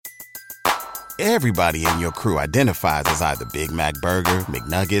Everybody in your crew identifies as either Big Mac Burger,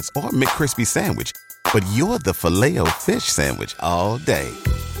 McNuggets, or McCrispy Sandwich. But you're the Filet-O-Fish Sandwich all day.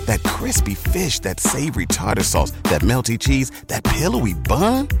 That crispy fish, that savory tartar sauce, that melty cheese, that pillowy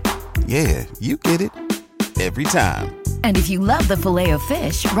bun. Yeah, you get it. Every time. And if you love the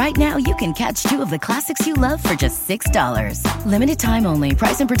Filet-O-Fish, right now you can catch two of the classics you love for just $6. Limited time only.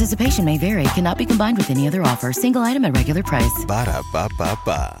 Price and participation may vary. Cannot be combined with any other offer. Single item at regular price.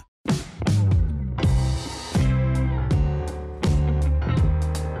 Ba-da-ba-ba-ba.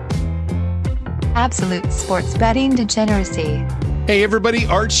 Absolute sports betting degeneracy. Hey everybody,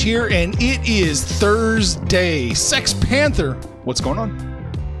 Arch here, and it is Thursday. Sex Panther, what's going on?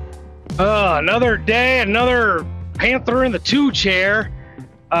 Another day, another Panther in the two chair.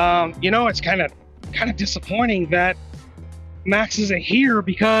 It's kind of disappointing that Max isn't here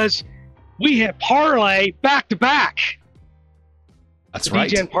because we hit parlay back to back. That's the right.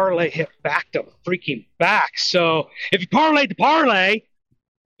 Degen parlay hit back to freaking back. So if you parlayed the parlay,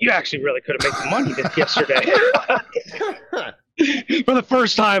 you actually really could have made some money yesterday. For the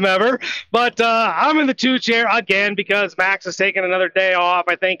first time ever. But I'm in the two chair again because Max has taken another day off.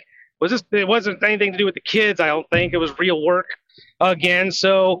 I think it wasn't anything to do with the kids. I don't think it was real work again.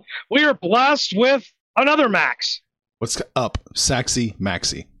 So we are blessed with another Max. What's up, Saxy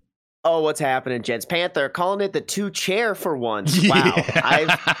Maxi? Oh, what's happening, gents? Panther calling it the two chair for once. Yeah.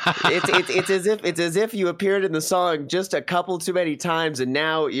 Wow, it's as if you appeared in the song just a couple too many times, and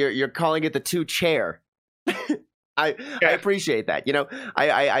now you're calling it the two chair. I appreciate that.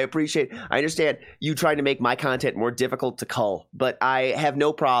 I understand you trying to make my content more difficult to cull, but I have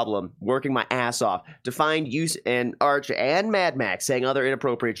no problem working my ass off to find use and Arch and Mad Max saying other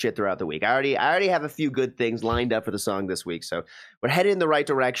inappropriate shit throughout the week. I already have a few good things lined up for the song this week, so we're headed in the right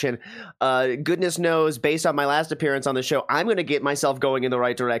direction. Goodness knows, based on my last appearance on the show, I'm going to get myself going in the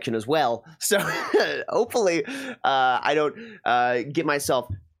right direction as well. So hopefully I don't get myself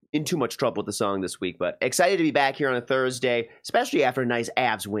in too much trouble with the song this week, but excited to be back here on a Thursday, especially after a nice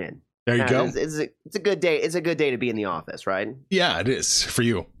Avs win. There you go. It's a good day. It's a good day to be in the office, right? Yeah, it is for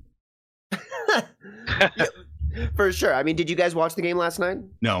you. For sure. I mean, did you guys watch the game last night?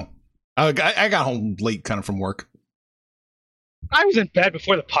 No, I got home late, kind of from work. I was in bed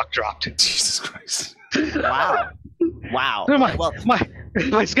before the puck dropped. Jesus Christ! Wow.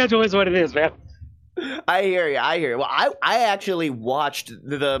 My schedule is what it is, man. I hear you. Well, I actually watched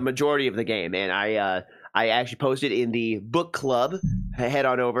the majority of the game, and I actually posted in the book club. Head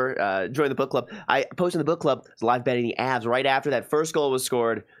on over, join the book club. I posted in the book club live betting the Avs right after that first goal was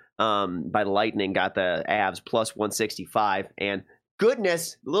scored by the Lightning. Got the Avs plus 165, and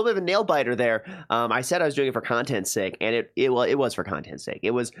goodness, a little bit of a nail biter there. I said I was doing it for content's sake, and it was for content's sake.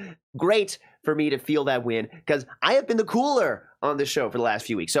 It was great for me to feel that win because I have been the cooler on the show for the last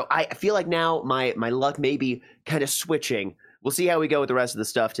few weeks. So I feel like now my luck may be kind of switching. We'll see how we go with the rest of the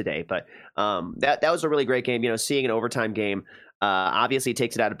stuff today. But that was a really great game. Seeing an overtime game obviously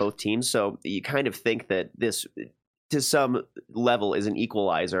takes it out of both teams. So you kind of think that this, to some level, is an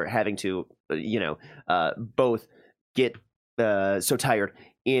equalizer, having to both get so tired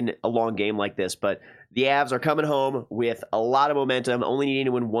in a long game like this. But the Avs are coming home with a lot of momentum, only needing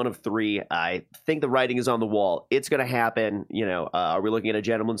to win one of three. I think the writing is on the wall. It's going to happen. Are we looking at a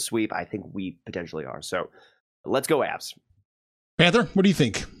gentleman's sweep? I think we potentially are. So let's go Avs. Panther, what do you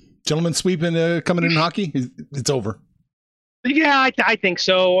think? Gentleman's sweep and coming in hockey? It's over. Yeah, I think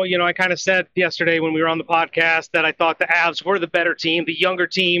so. I kind of said yesterday when we were on the podcast that I thought the Avs were the better team, the younger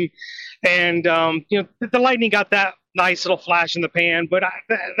team. And, the Lightning got that nice little flash in the pan. But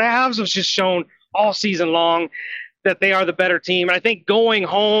the Avs have just shown all season long that they are the better team. And I think going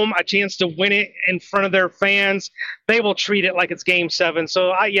home, a chance to win it in front of their fans, they will treat it like it's Game 7.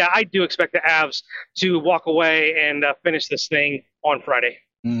 So, I do expect the Avs to walk away and finish this thing on Friday.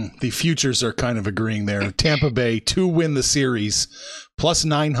 The futures are kind of agreeing there. Tampa Bay to win the series, plus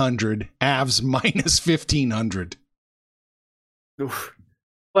 900. Avs minus 1,500. Oof.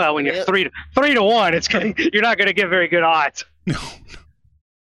 Well, when you're 3 to 1, you're not going to get very good odds. No.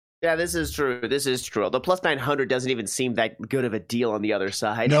 Yeah, this is true. The plus 900 doesn't even seem that good of a deal on the other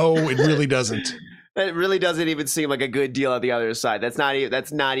side. No, it really doesn't. It really doesn't even seem like a good deal on the other side. That's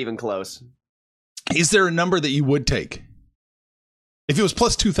not even close. Is there a number that you would take? If it was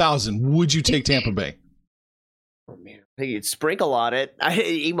plus 2,000, would you take Tampa Bay? Oh, man. I think you'd sprinkle on it. I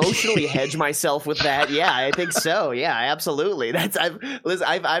emotionally hedge myself with that. Yeah, I think so. Yeah, absolutely.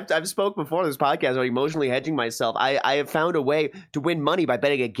 I've spoke before on this podcast about emotionally hedging myself. I have found a way to win money by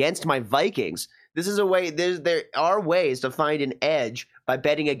betting against my Vikings. This is a way. There are ways to find an edge by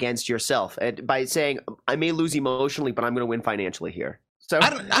betting against yourself and by saying I may lose emotionally, but I'm going to win financially here. So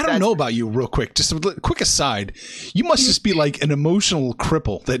I don't know about you real quick. Just a quick aside. You must just be like an emotional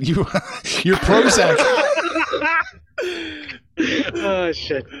cripple that your Prozac. Oh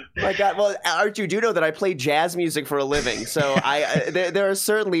shit! My God. Well, Art, you do know that I play jazz music for a living, so there are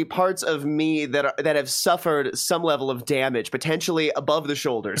certainly parts of me that have suffered some level of damage, potentially above the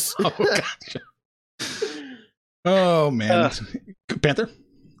shoulders. Oh, gotcha. Oh man, Panther.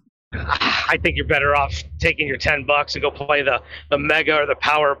 I think you're better off taking your $10 and go play the Mega or the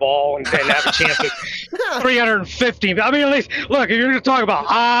Powerball and have a chance at 350. I mean, at least look, if you're going to talk about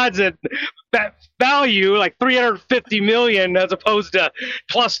odds and value, like 350 million as opposed to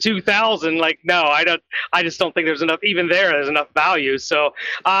plus 2,000. Like, no, I don't. I just don't think there's enough. Even there's enough value. So,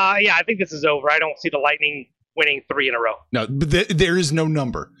 yeah, I think this is over. I don't see the Lightning winning 3 in a row. No, but there is no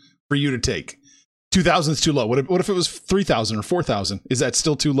number for you to take. 2,000 is too low. What if it was 3,000 or 4,000? Is that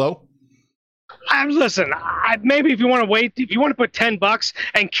still too low? Listen, maybe if you want to wait, if you want to put $10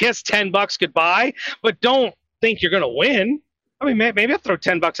 and kiss $10 goodbye, but don't think you're going to win. I mean, maybe I'll throw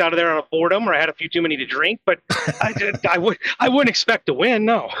 $10 out of there on a boredom, or I had a few too many to drink, but I wouldn't expect to win.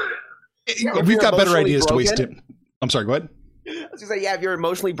 No, we've got better ideas to waste it. I'm sorry. Go ahead. I was gonna say, yeah, if you're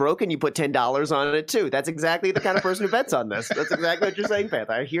emotionally broken, you put $10 on it too. That's exactly the kind of person who bets on this. That's exactly what you're saying,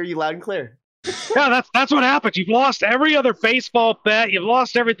 Panther. I hear you loud and clear. Yeah, that's what happens. You've lost every other baseball bet. You've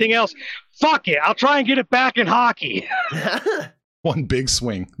lost everything else. Fuck it. I'll try and get it back in hockey. One big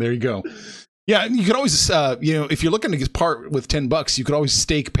swing. There you go. Yeah, you could always, if you're looking to get part with $10, you could always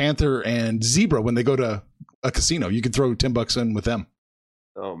stake Panther and Zebra when they go to a casino. You could throw $10 in with them.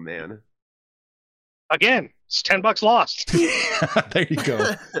 Oh man! Again, it's $10 lost. There you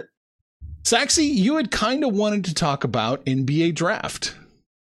go. Saxy, you had kind of wanted to talk about NBA draft.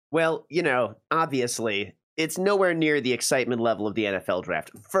 Well, obviously, it's nowhere near the excitement level of the NFL draft.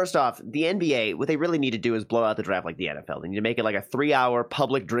 First off, the NBA, what they really need to do is blow out the draft like the NFL. They need to make it like a 3-hour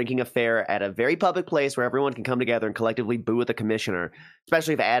public drinking affair at a very public place where everyone can come together and collectively boo at the commissioner,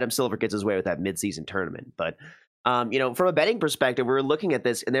 especially if Adam Silver gets his way with that midseason tournament. But from a betting perspective, we're looking at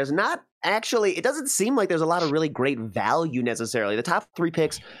this, and there's not actually, it doesn't seem like there's a lot of really great value necessarily. The top 3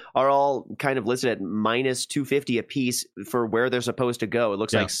 picks are all kind of listed at minus 250 a piece for where they're supposed to go. It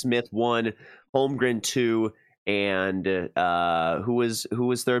looks like Smith 1, Holmgren 2, and who was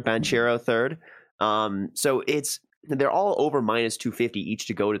third? Banchero 3rd. So they're all over minus 250 each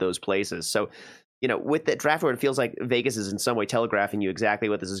to go to those places. So with the draft board, it feels like Vegas is in some way telegraphing you exactly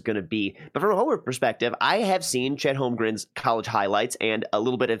what this is going to be. But from a Homer perspective, I have seen Chet Holmgren's college highlights and a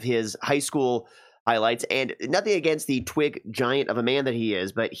little bit of his high school highlights, and nothing against the twig giant of a man that he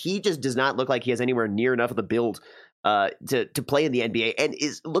is, but he just does not look like he has anywhere near enough of the build to play in the NBA, and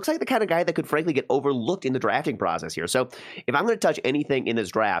looks like the kind of guy that could frankly get overlooked in the drafting process here. So if I'm going to touch anything in this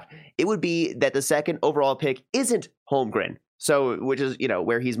draft, it would be that the second overall pick isn't Holmgren. So, which is,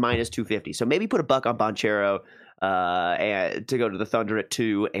 where he's minus 250. So maybe put a buck on Banchero and to go to the Thunder at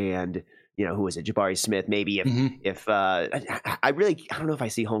 2, and who is it? Jabari Smith. Maybe if I don't know if I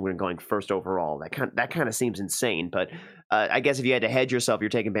see Holmgren going first overall. That kind of seems insane. But I guess if you had to hedge yourself, you're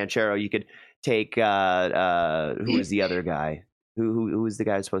taking Banchero. You could take who is the other guy? Who is the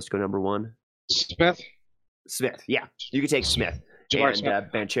guy who's supposed to go number 1? Smith. Yeah, you could take Smith and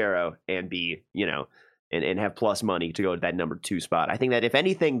Banchero and be and have plus money to go to that number 2 spot. I think that if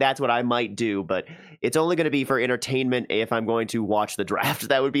anything, that's what I might do, but it's only going to be for entertainment if I'm going to watch the draft.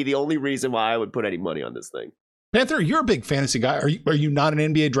 That would be the only reason why I would put any money on this thing. Panther, you're a big fantasy guy. Are you not an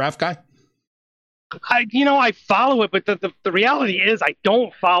NBA draft guy? I follow it, but the reality is I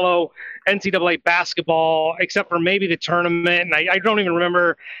don't follow NCAA basketball except for maybe the tournament, and I don't even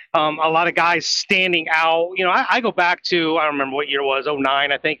remember a lot of guys standing out. I go back to, I don't remember what year it was,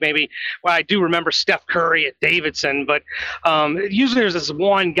 2009, I think maybe. Well, I do remember Steph Curry at Davidson, but usually there's this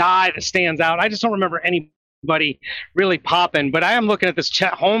one guy that stands out. I just don't remember anybody really popping, but I am looking at this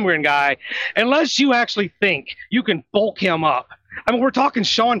Chet Holmgren guy. Unless you actually think you can bulk him up. I mean, we're talking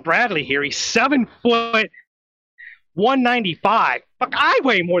Sean Bradley here. He's 7 foot, 195. Fuck, I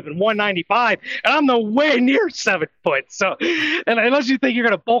weigh more than 195, and I'm nowhere near 7 foot. So, and unless you think you're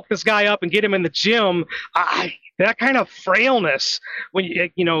going to bulk this guy up and get him in the gym, that kind of frailness when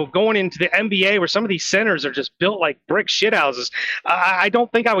going into the NBA where some of these centers are just built like brick shithouses. I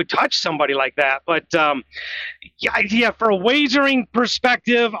don't think I would touch somebody like that. But for a wagering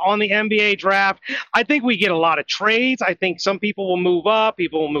perspective on the NBA draft, I think we get a lot of trades. I think some people will move up,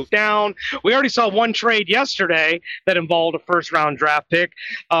 people will move down. We already saw one trade yesterday that involved a first round draft pick.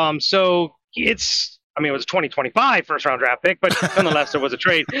 So it was a 2025 first round draft pick, but nonetheless, there was a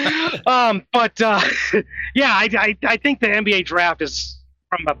trade. I think the NBA draft is,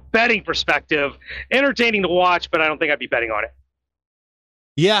 from a betting perspective, entertaining to watch, but I don't think I'd be betting on it.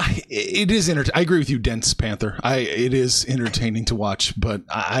 Yeah, it is entertaining. I agree with you, Dense Panther. It is entertaining to watch, but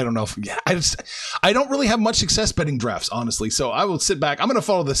I don't know if I don't really have much success betting drafts, honestly. So I will sit back. I'm going to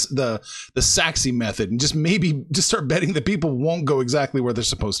follow the Saxy method and just start betting that people won't go exactly where they're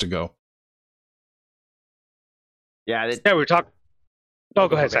supposed to go. Yeah, we're talking. Oh,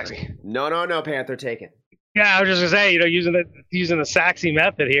 go ahead, Saxy. No, Panther, take it. Yeah, I was just gonna say, using the Saxy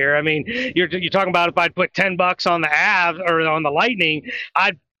method here. I mean, you're talking about if I'd put $10 on the Avs or on the Lightning,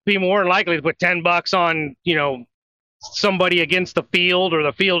 I'd be more than likely to put $10 on somebody against the field or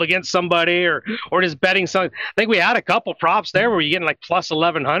the field against somebody or just betting something. I think we had a couple props there where you're getting like plus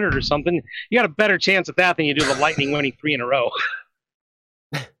 1,100 or something. You got a better chance at that than you do the Lightning winning 3 in a row.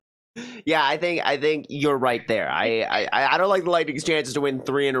 Yeah, I think you're right there. I don't like the Lightning's chances to win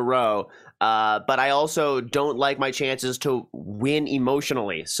 3 in a row. But I also don't like my chances to win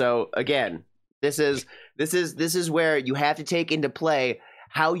emotionally. So again, this is where you have to take into play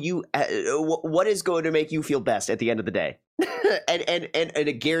how you what is going to make you feel best at the end of the day. and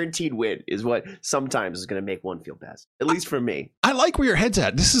a guaranteed win is what sometimes is going to make one feel best, at least for me. I like where your head's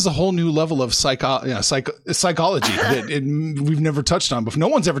at. This is a whole new level of psychology that we've never touched on before. No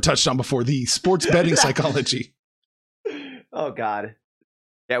one's ever touched on before, the sports betting psychology. Oh God.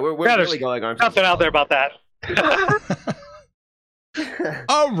 Yeah, we're really going on. Nothing out there about that.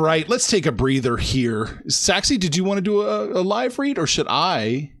 All right, let's take a breather here. Saxy, did you want to do a live read, or should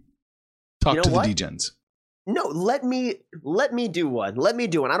I talk to the Degens? No, let me do one. Let me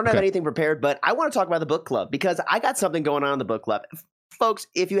do one. I don't have anything prepared, but I want to talk about the book club because I got something going on in the book club. Folks,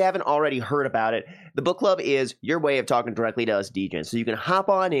 if you haven't already heard about it, the book club is your way of talking directly to us Degens. So you can hop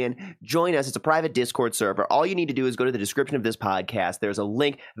on in, join us. It's a private Discord server. All you need to do is go to the description of this podcast. There's a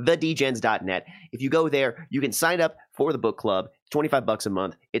link, thedegens.net. If you go there, you can sign up for the book club. $25 a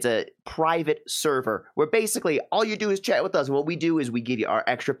month. It's a private server where basically all you do is chat with us. And what we do is we give you our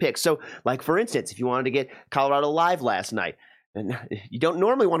extra picks. So like, for instance, if you wanted to get Colorado Live last night, and you don't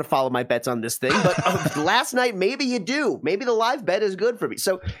normally want to follow my bets on this thing, but last night, maybe you do. Maybe the live bet is good for me.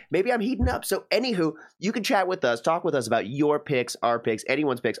 So maybe I'm heating up. So anywho, you can chat with us, talk with us about your picks, our picks,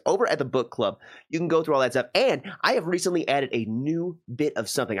 anyone's picks over at the book club. You can go through all that stuff. And I have recently added a new bit of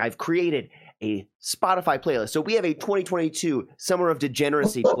something. I've created a Spotify playlist. So we have a 2022 Summer of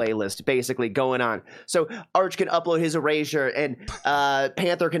Degeneracy playlist basically going on. So Arch can upload his Erasure and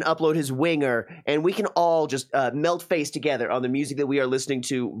Panther can upload his Winger, and we can all just melt face together on the music that we are listening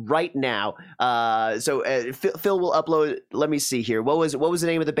to right now. So Phil will upload, let me see here. What was the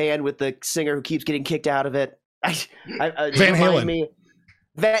name of the band with the singer who keeps getting kicked out of it? Van Halen.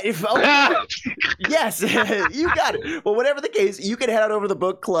 Yes, you got it. Well, whatever the case, you can head on over to the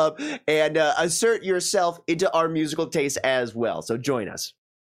book club and assert yourself into our musical taste as well. So join us.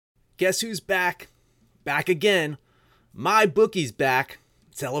 Guess who's back? Back again. My bookie's back.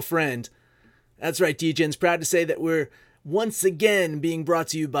 Tell a friend. That's right, Degens. Proud to say that we're once again being brought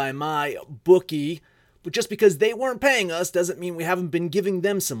to you by my bookie. But just because they weren't paying us doesn't mean we haven't been giving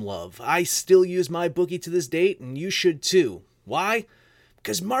them some love. I still use my bookie to this date, and you should too. Why?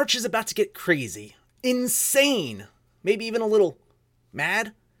 Because March is about to get crazy, insane, maybe even a little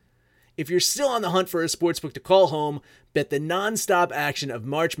mad. If you're still on the hunt for a sportsbook to call home, bet the non-stop action of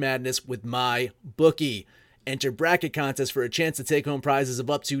March Madness with my bookie. Enter bracket contests for a chance to take home prizes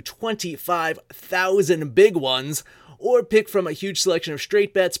of up to 25,000 big ones, or pick from a huge selection of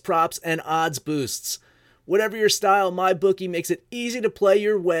straight bets, props, and odds boosts. Whatever your style, my bookie makes it easy to play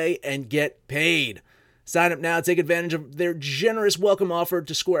your way and get paid. Sign up now, take advantage of their generous welcome offer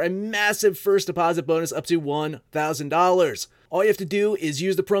to score a massive first deposit bonus up to $1,000. All you have to do is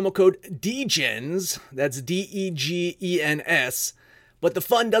use the promo code DEGENS, that's DEGENS, but the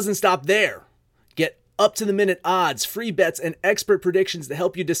fun doesn't stop there. Get up-to-the-minute odds, free bets, and expert predictions to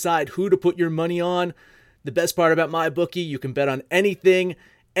help you decide who to put your money on. The best part about MyBookie, you can bet on anything,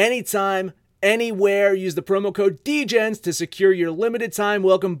 anytime, anywhere. Use the promo code DEGENS to secure your limited time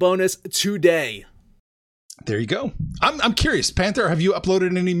welcome bonus today. There you go. I'm curious, Panther, have you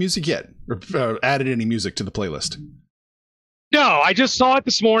uploaded any music yet, or added any music to the playlist? No, I just saw it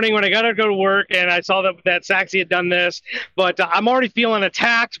this morning when I got to go to work, and I saw that Saxy had done this. But I'm already feeling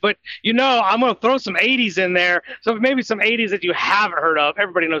attacked. But I'm going to throw some 80s in there, so maybe some 80s that you haven't heard of.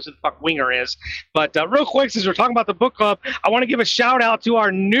 Everybody knows who the fuck Winger is. But real quick, since we're talking about the book club, I want to give a shout out to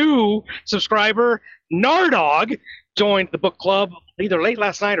our new subscriber, Nardog. Joined the book club either late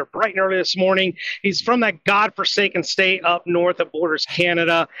last night or bright and early this morning. He's from that godforsaken state up north that borders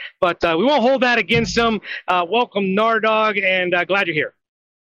Canada, but we won't hold that against him. Welcome, Nardog, and glad you're here.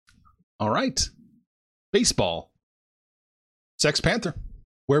 All right. Baseball. Sex Panther.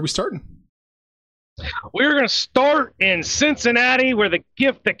 Where are we starting? We're going to start in Cincinnati, where the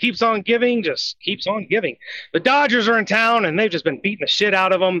gift that keeps on giving just keeps on giving. The Dodgers are in town, and they've just been beating the shit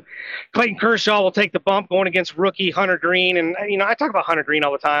out of them. Clayton Kershaw will take the bump going against rookie Hunter Green. And, I talk about Hunter Green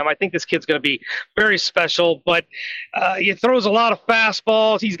all the time. I think this kid's going to be very special, but he throws a lot of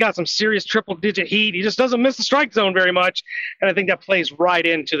fastballs. He's got some serious triple-digit heat. He just doesn't miss the strike zone very much, and I think that plays right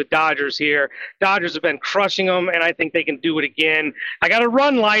into the Dodgers here. Dodgers have been crushing them, and I think they can do it again. I got to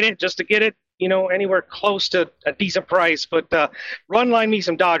run light it just to get it anywhere close to a decent price, but run line me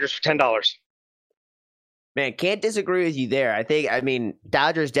some Dodgers for $10. Man, can't disagree with you there. I mean,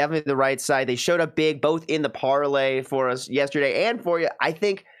 Dodgers definitely the right side. They showed up big, both in the parlay for us yesterday and for you. I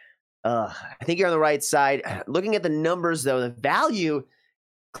think you're on the right side. Looking at the numbers, though, the value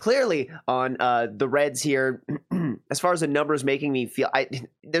clearly on the Reds here, as far as the numbers making me feel,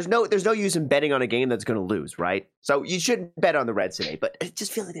 there's no use in betting on a game that's going to lose, right? So you shouldn't bet on the Reds today, but it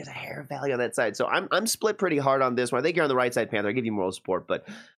just feels like there's a hair of value on that side. So I'm split pretty hard on this one. I think you're on the right side, Panther. I give you moral support, but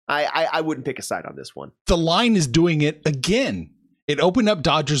I wouldn't pick a side on this one. The line is doing it again. It opened up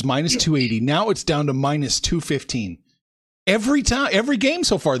Dodgers minus 280. Now it's down to minus 215. Every game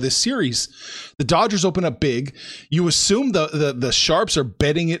so far this series, the Dodgers open up big. You assume the sharps are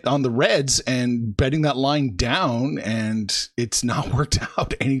betting it on the Reds and betting that line down, and it's not worked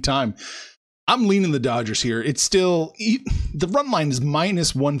out anytime. I'm leaning the Dodgers here. It's still, the run line is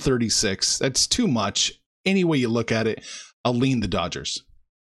minus 136. That's too much. Any way you look at it, I'll lean the Dodgers.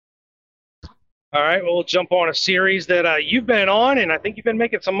 All right, we'll jump on a series that you've been on, and I think you've been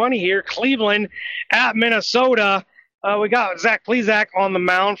making some money here. Cleveland at Minnesota. We got Zach Plesac on the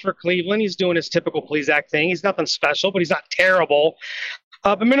mound for Cleveland. He's doing his typical Plesac thing. He's nothing special, but he's not terrible.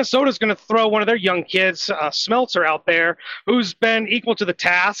 But Minnesota's going to throw one of their young kids, Smeltzer, out there, who's been equal to the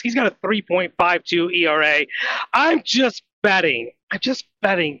task. He's got a 3.52 ERA. I'm just betting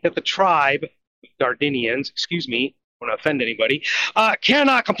that the Tribe, Gardenians, excuse me, I don't want to offend anybody,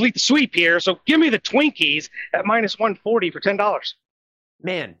 cannot complete the sweep here. So give me the Twinkies at minus 140 for $10.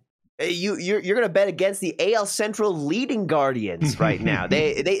 Man. You're going to bet against the AL Central leading Guardians right now.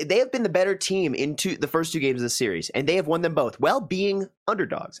 They have been the better team in the first two games of the series, and they have won them both while being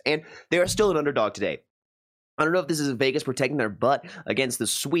underdogs, and they are still an underdog today. I don't know if this is Vegas protecting their butt against the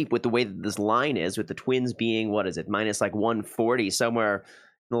sweep with the way that this line is, with the Twins being, minus like 140, somewhere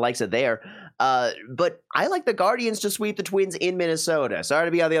in the likes of there. But I like the Guardians to sweep the Twins in Minnesota. Sorry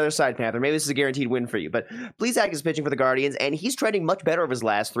to be on the other side, Panther. Maybe this is a guaranteed win for you. But Plesac is pitching for the Guardians, and he's trending much better of his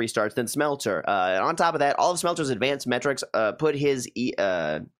last three starts than Smeltzer. On top of that, all of Smeltzer's advanced metrics put his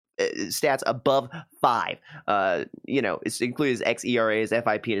stats above 5. It's including his xERA, his FIP,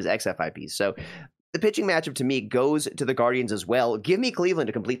 and his xFIP. So the pitching matchup to me goes to the Guardians as well. Give me Cleveland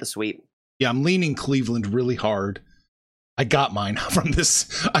to complete the sweep. Yeah, I'm leaning Cleveland really hard. I got mine from this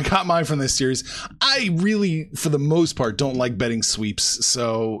series. I really, for the most part, don't like betting sweeps.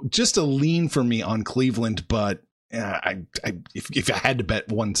 So just a lean for me on Cleveland. But if I had to bet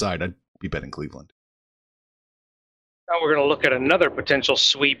one side, I'd be betting Cleveland. Now we're going to look at another potential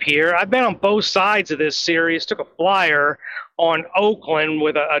sweep here. I've been on both sides of this series. Took a flyer on Oakland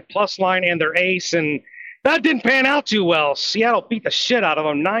with a plus line and their ace, and that didn't pan out too well. Seattle beat the shit out of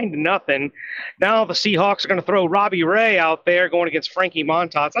them 9-0. Now the Seahawks are going to throw Robbie Ray out there going against Frankie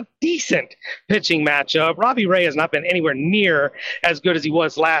Montas. A decent pitching matchup. Robbie Ray has not been anywhere near as good as he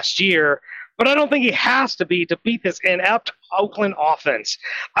was last year, but I don't think he has to be to beat this inept Oakland offense.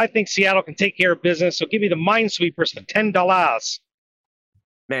 I think Seattle can take care of business, so give me the Minesweepers for $10.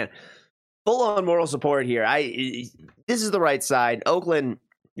 Man, full-on moral support here. This is the right side. Oakland,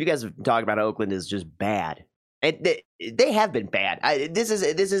 you guys have talked about Oakland is just bad. And they have been bad. This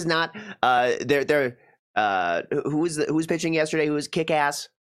is not who's pitching yesterday? Who was kick-ass?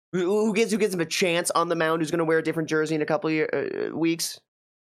 Who gives him a chance on the mound? Who's going to wear a different jersey in a couple of weeks?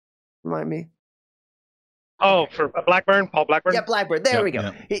 Remind me. Oh, for Blackburn, Paul Blackburn. Yeah, Blackburn. There we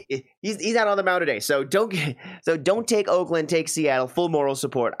go. Yeah. He's out on the mound today. So don't take Oakland. Take Seattle. Full moral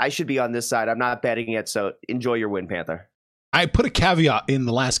support. I should be on this side. I'm not betting it. So enjoy your win, Panther. I put a caveat in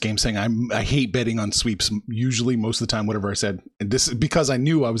the last game saying I hate betting on sweeps. Usually, most of the time, whatever I said, and this is because I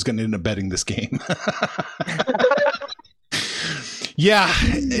knew I was going to end up betting this game. Yeah,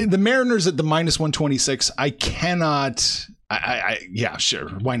 the Mariners at the minus 126. I cannot. Yeah, sure.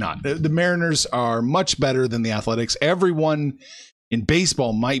 Why not? The Mariners are much better than the Athletics. Everyone in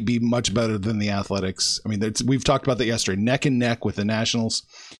baseball might be much better than the Athletics. I mean, we've talked about that yesterday, neck and neck with the Nationals.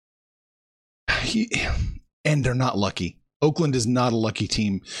 And they're not lucky. Oakland is not a lucky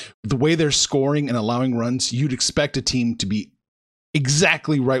team. The way they're scoring and allowing runs, you'd expect a team to be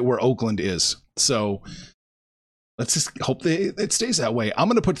exactly right where Oakland is. So let's just hope it stays that way. I'm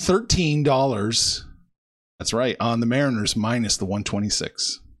going to put $13 That's right. On the Mariners, minus the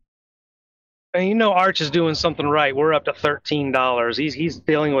 126. And you know Arch is doing something right. We're up to $13. He's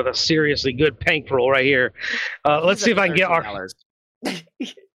dealing with a seriously good bankroll right here. Let's see if I can get our. I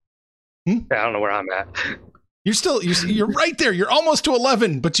don't know where I'm at. You're right there. You're almost to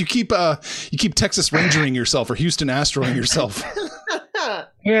 11, but you keep Texas Rangering yourself or Houston Astroing yourself.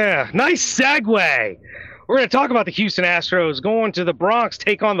 Yeah, nice segue. We're going to talk about the Houston Astros going to the Bronx,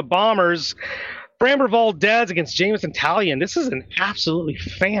 take on the Bombers. Framber Valdez against Jameson Taillon. This is an absolutely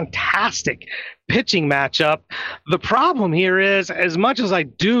fantastic pitching matchup. The problem here is, as much as I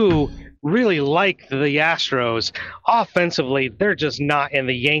do really like the Astros, offensively, they're just not in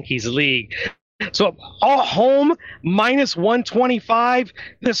the Yankees league. So all home, minus 125,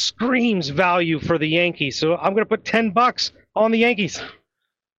 this screams value for the Yankees. So I'm going to put $10 on the Yankees.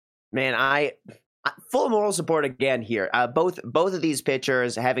 Man, I full moral support again here. Both of these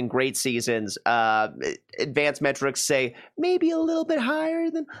pitchers having great seasons. Advanced metrics say maybe a little bit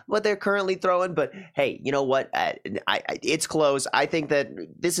higher than what they're currently throwing, but hey, you know what? It's close. I think that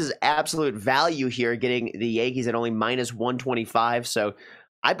this is absolute value here, getting the Yankees at only minus 125. So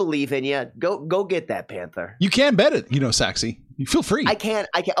I believe in you. Go get that, Panther. You can bet it, Saxy. You feel free. I can't.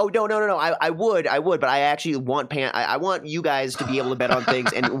 Oh, no. I would, but I actually want I want you guys to be able to bet on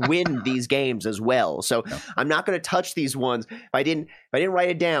things and win these games as well. So no. I'm not going to touch these ones. If I didn't write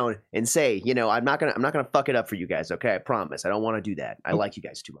it down and say, I'm not gonna fuck it up for you guys. Okay, I promise. I don't want to do that. I like you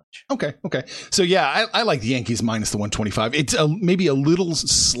guys too much. Okay. So yeah, I like the Yankees minus the 125. It's maybe a little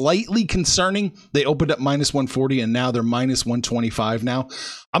slightly concerning. They opened up minus 140 and now they're minus 125 now.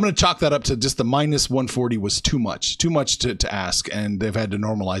 I'm going to chalk that up to just the minus 140 was too much to ask, and they've had to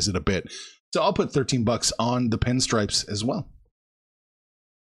normalize it a bit. So I'll put $13 on the Pinstripes as well.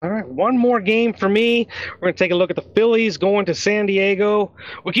 All right, one more game for me. We're going to take a look at the Phillies going to San Diego.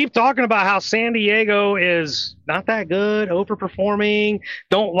 We keep talking about how San Diego is not that good, overperforming,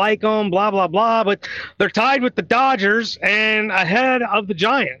 don't like them, blah, blah, blah. But they're tied with the Dodgers and ahead of the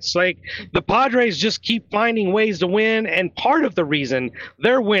Giants. Like, the Padres just keep finding ways to win, and part of the reason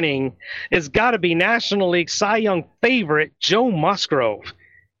they're winning is got to be National League Cy Young favorite Joe Musgrove.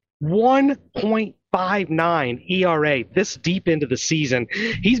 1.59 ERA this deep into the season.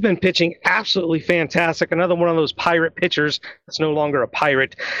 He's been pitching absolutely fantastic. Another one of those pirate pitchers that's no longer a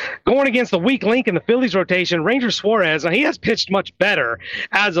pirate. Going against the weak link in the Phillies rotation, Ranger Suarez. Now, he has pitched much better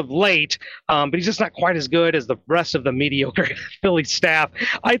as of late, but he's just not quite as good as the rest of the mediocre Phillies staff.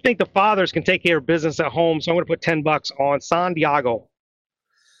 I think the Fathers can take care of business at home, so I'm going to put $10 on San Diego.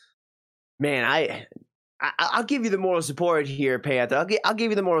 Man, I'll give you the moral support here, Panther. I'll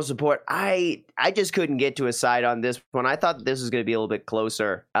give you the moral support. I just couldn't get to a side on this one. I thought this was going to be a little bit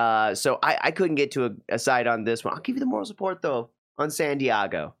closer. So I couldn't get to a side on this one. I'll give you the moral support, though, on San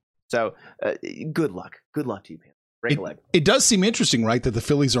Diego. So good luck. Good luck to you, Panther. Break a leg. It does seem interesting, right, that the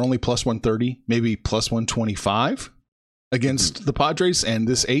Phillies are only plus 130, maybe plus 125 against the Padres and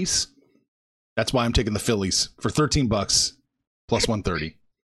this ace. That's why I'm taking the Phillies for $13 plus 130.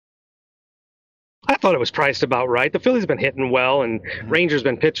 I thought it was priced about right. The Phillies have been hitting well, and Rangers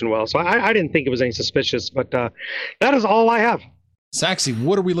been pitching well, so I didn't think it was any suspicious. But that is all I have. Saxy,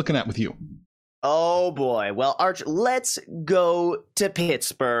 what are we looking at with you? Oh boy. Well, Arch, let's go to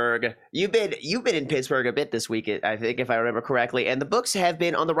Pittsburgh. You've been in Pittsburgh a bit this week, I think, if I remember correctly, and the books have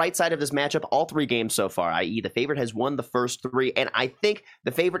been on the right side of this matchup all three games so far, i.e. the favorite has won the first three, and I think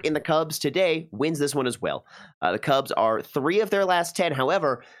the favorite in the Cubs today wins this one as well. The Cubs are 3 of their last 10.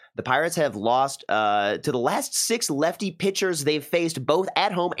 However, the Pirates have lost to the last 6 lefty pitchers they've faced, both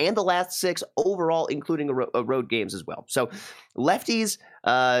at home and the last 6 overall, including road games as well. So lefties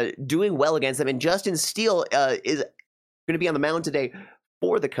doing well against them, and Justin Steele is going to be on the mound today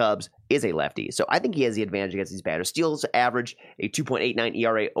for the Cubs, is a lefty. So I think he has the advantage against these batters. Steele's averaged a 2.89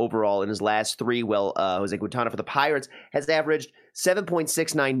 ERA overall in his last 3, while Jose Quintana for the Pirates has averaged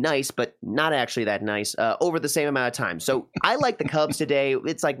 7.69 nice, but not actually that nice, over the same amount of time. So I like the Cubs today.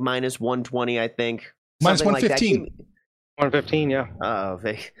 It's like minus 120, I think. Minus 115. Like 115, yeah. Oh,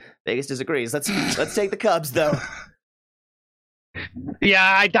 Vegas disagrees. Let's take the Cubs, though.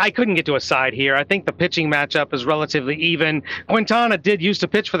 Yeah, I couldn't get to a side here. I think the pitching matchup is relatively even. Quintana did used to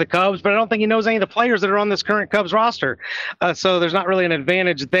pitch for the Cubs, but I don't think he knows any of the players that are on this current Cubs roster. So there's not really an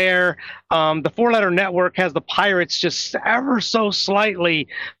advantage there. The 4-letter network has the Pirates just ever so slightly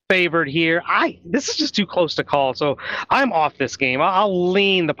favored here. This is just too close to call, so I'm off this game. I'll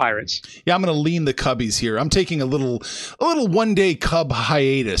lean the Pirates. Yeah, I'm going to lean the Cubbies here. I'm taking a little one-day Cub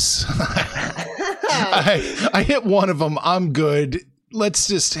hiatus. I hit one of them. I'm good. Let's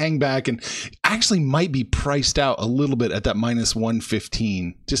just hang back, and actually might be priced out a little bit at that minus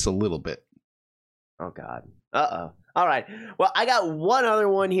 115, just a little bit. Oh, God. Uh-oh. All right. Well, I got one other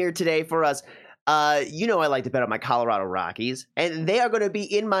one here today for us. I like to bet on my Colorado Rockies, and they are going to be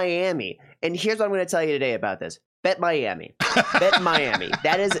in Miami. And here's what I'm going to tell you today about this. Bet Miami. Bet Miami.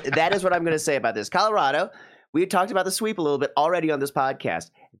 That is what I'm going to say about this. Colorado, we talked about the sweep a little bit already on this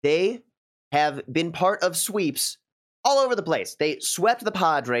podcast. They have been part of sweeps all over the place. They swept the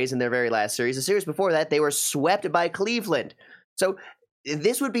Padres in their very last series. The series before that, they were swept by Cleveland. So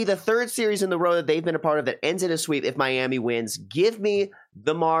this would be the third series in the row that they've been a part of that ends in a sweep if Miami wins. Give me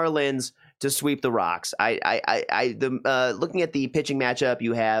the Marlins to sweep the Rocks. Looking at the pitching matchup,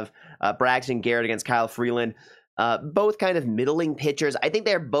 you have Braxton Garrett against Kyle Freeland. Both kind of middling pitchers. I think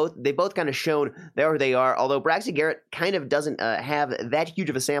they both kind of shown where they are, although Braxton Garrett kind of doesn't have that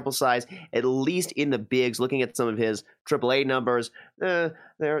huge of a sample size, at least in the bigs. Looking at some of his AAA numbers,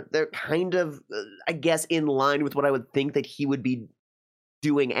 they're kind of, I guess, in line with what I would think that he would be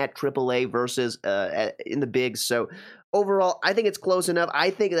doing at AAA versus in the bigs. So overall, I think it's close enough. I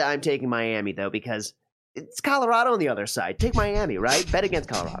think that I'm taking Miami, though, because it's Colorado on the other side. Take Miami, right? Bet against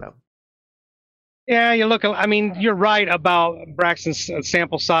Colorado. Yeah, you're right about Braxton's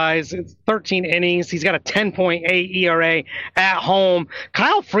sample size. It's 13 innings. He's got a 10.8 ERA at home.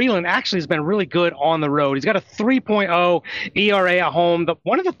 Kyle Freeland actually has been really good on the road. He's got a 3.0 ERA at home.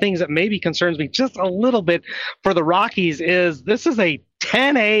 One of the things that maybe concerns me just a little bit for the Rockies is this is a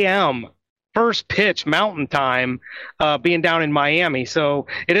 10 a.m. first pitch Mountain Time being down in Miami. So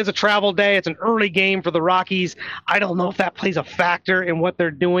it is a travel day. It's an early game for the Rockies. I don't know if that plays a factor in what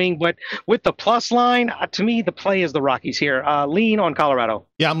they're doing, but with the plus line, to me, the play is the Rockies here. Lean on Colorado.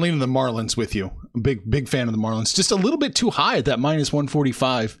 Yeah, I'm leaning the Marlins with you. I'm a big fan of the Marlins. Just a little bit too high at that minus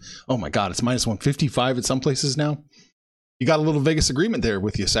 145. Oh my God, it's minus 155 at some places now. You got a little Vegas agreement there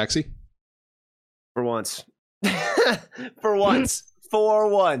with you, Saxy. For once. For once.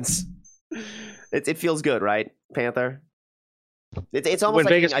 It feels good, right, Panther? It's almost when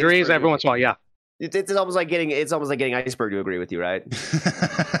like Vegas agrees every once in a while. Yeah, it's almost like getting Iceberg to agree with you, right?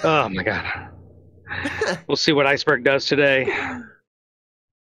 Oh my God, we'll see what Iceberg does today.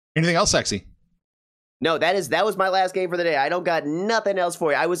 Anything else, Sexy? No, that was my last game for the day. I don't got nothing else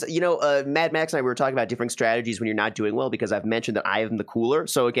for you. I was, Mad Max and I were talking about different strategies when you're not doing well because I've mentioned that I am the cooler.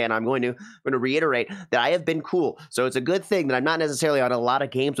 So again, I'm going to reiterate that I have been cool. So it's a good thing that I'm not necessarily on a lot of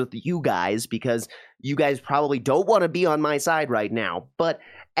games with you guys because you guys probably don't want to be on my side right now. But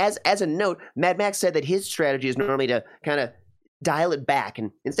as a note, Mad Max said that his strategy is normally to kind of dial it back, and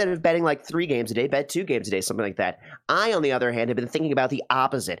instead of betting like 3 games a day, bet 2 games a day, something like that. I, on the other hand, have been thinking about the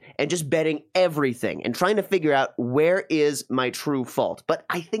opposite and just betting everything and trying to figure out where is my true fault. But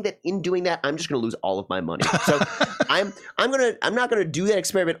I think that in doing that, I'm just going to lose all of my money. So I'm not gonna do that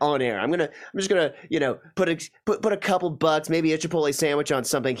experiment on air. I'm just gonna put a couple bucks, maybe a Chipotle sandwich on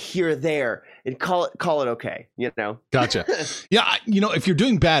something here or there, and call it okay. Gotcha. Yeah, if you're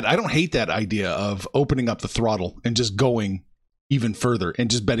doing bad, I don't hate that idea of opening up the throttle and just going even further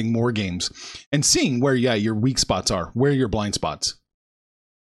and just betting more games and seeing where your weak spots are, where your blind spots.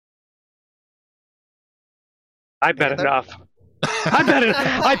 I bet enough.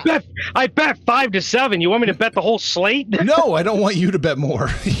 I bet 5 to 7. You want me to bet the whole slate? No, I don't want you to bet more.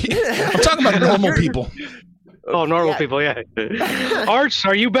 I'm talking about normal people. Oh, normal people, yeah. Arch,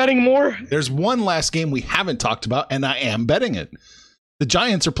 are you betting more? There's one last game we haven't talked about, and I am betting it. The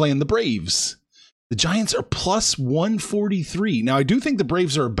Giants are playing the Braves. The Giants are plus 143. Now, I do think the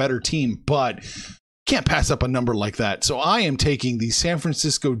Braves are a better team, but can't pass up a number like that. So I am taking the San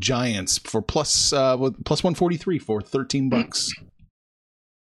Francisco Giants for plus 143 for $13.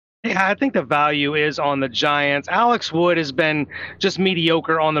 Yeah, I think the value is on the Giants. Alex Wood has been just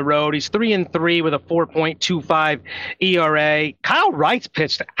mediocre on the road. He's 3-3 with a 4.25 ERA. Kyle Wright's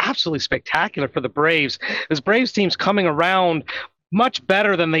pitched absolutely spectacular for the Braves. This Braves team's coming around much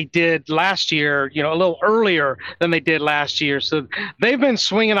better than they did last year, a little earlier than they did last year. So they've been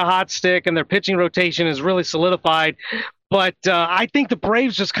swinging a hot stick, and their pitching rotation is really solidified. But I think the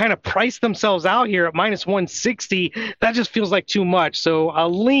Braves just kind of priced themselves out here at minus 160. That just feels like too much. So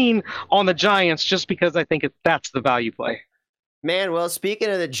I'll lean on the Giants just because I think that's the value play. Man, well, speaking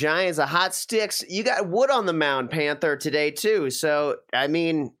of the Giants, the hot sticks, you got Wood on the mound, Panther, today too. So, I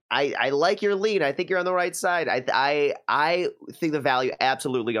mean, I like your lead. I think you're on the right side. I think the value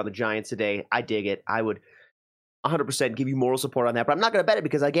absolutely on the Giants today. I dig it. I would 100% give you moral support on that, but I'm not going to bet it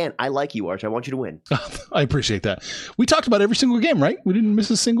because, again, I like you, Arch. I want you to win. I appreciate that. We talked about every single game, right? We didn't miss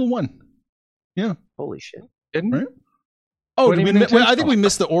a single one. Yeah. Holy shit. Didn't we? Right? Oh, I think we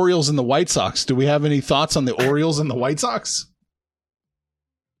missed the Orioles and the White Sox. Do we have any thoughts on the Orioles and the White Sox?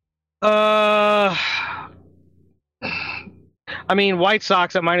 I I mean, White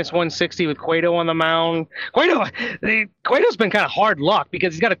Sox at minus 160 with Cueto on the mound. Cueto's been kind of hard luck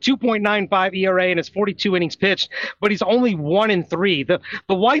because he's got a 2.95 ERA and his 42 innings pitched, but he's only 1-3.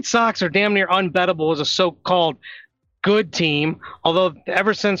 The White Sox are damn near unbettable as a so-called good team, although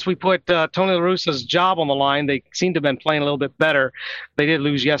ever since we put Tony La Russa's job on the line, they seem to have been playing a little bit better. They did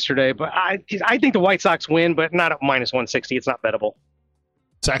lose yesterday, but I think the White Sox win, but not at minus 160. It's not bettable.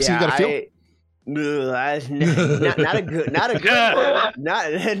 Saxy, you got a feel? Not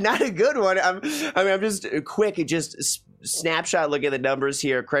a good one. I'm just quick, just snapshot look at the numbers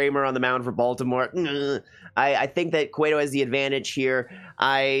here. Kramer on the mound for Baltimore. I think that Cueto has the advantage here.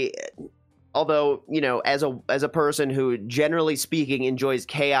 Although, as a person who, generally speaking, enjoys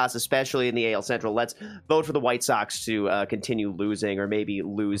chaos, especially in the AL Central, let's vote for the White Sox to continue losing, or maybe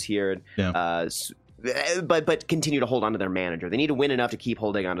lose here, but continue to hold on to their manager. They need to win enough to keep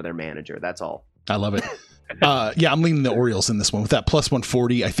holding on to their manager. That's all. I love it. I'm leaning the Orioles in this one with that plus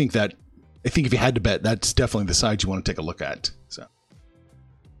 140. I think if you had to bet, that's definitely the side you want to take a look at. So,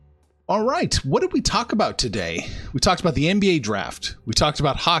 all right, what did we talk about today? We talked about the NBA draft. We talked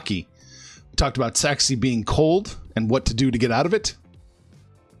about hockey. We talked about Saxy being cold and what to do to get out of it.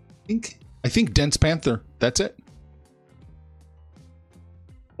 I think dense Panther. That's it.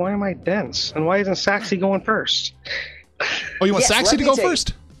 Why am I dense? And why isn't Saxy going first? Oh, you want Saxy to go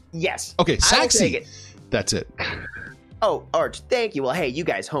first? Yes. Okay, Saxy. That's it. Oh, Arch, thank you. Well, hey, you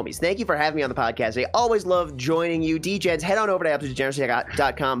guys, homies, thank you for having me on the podcast. I always love joining you. Degens, head on over to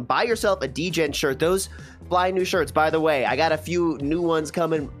Degeneracy.com. Buy yourself a Degen shirt. Those fly new shirts, by the way. I got a few new ones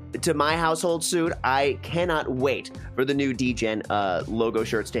coming to my household soon. I cannot wait for the new Degen logo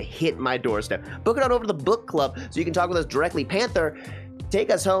shirts to hit my doorstep. Book it on over to the book club so you can talk with us directly. Panther, take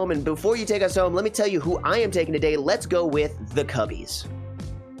us home. And before you take us home, let me tell you who I am taking today. Let's go with the Cubbies.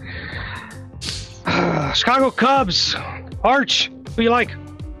 Chicago Cubs. Arch, who you like?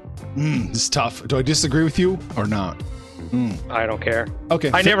 This is tough. Do I disagree with you or not? I don't care.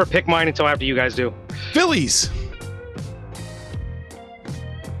 Okay. I never pick mine until after you guys do. Phillies.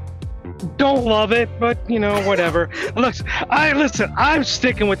 Don't love it, but whatever. Listen, I'm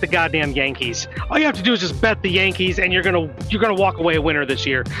sticking with the goddamn Yankees. All you have to do is just bet the Yankees, and you're gonna walk away a winner this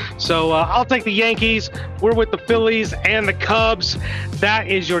year. So I'll take the Yankees. We're with the Phillies and the Cubs. That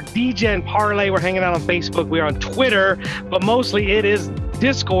is your DGen parlay. We're hanging out on Facebook. We are on Twitter, but mostly it is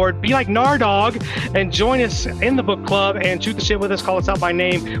Discord. Be like Nardog and join us in the book club and shoot the shit with us. Call us out by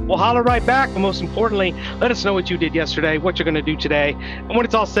name. We'll holler right back. But most importantly, let us know what you did yesterday, what you're going to do today. And when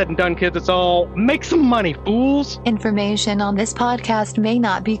it's all said and done, kids, it's all make some money, fools. Information on this podcast may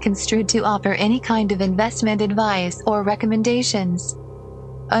not be construed to offer any kind of investment advice or recommendations.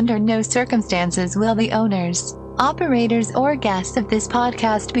 Under no circumstances will the owners, operators, or guests of this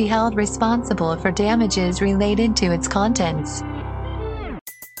podcast be held responsible for damages related to its contents.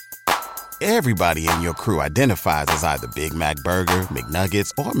 Everybody in your crew identifies as either Big Mac Burger,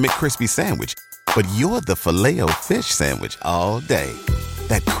 McNuggets, or McCrispy Sandwich. But you're the Filet-O-Fish Sandwich all day.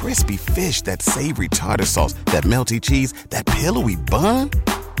 That crispy fish, that savory tartar sauce, that melty cheese, that pillowy bun.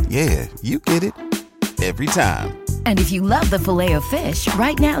 Yeah, you get it. Every time. And if you love the Filet-O-Fish,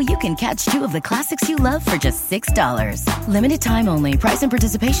 right now you can catch two of the classics you love for just $6. Limited time only. Price and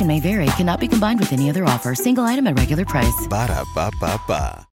participation may vary. Cannot be combined with any other offer. Single item at regular price. Ba-da-ba-ba-ba.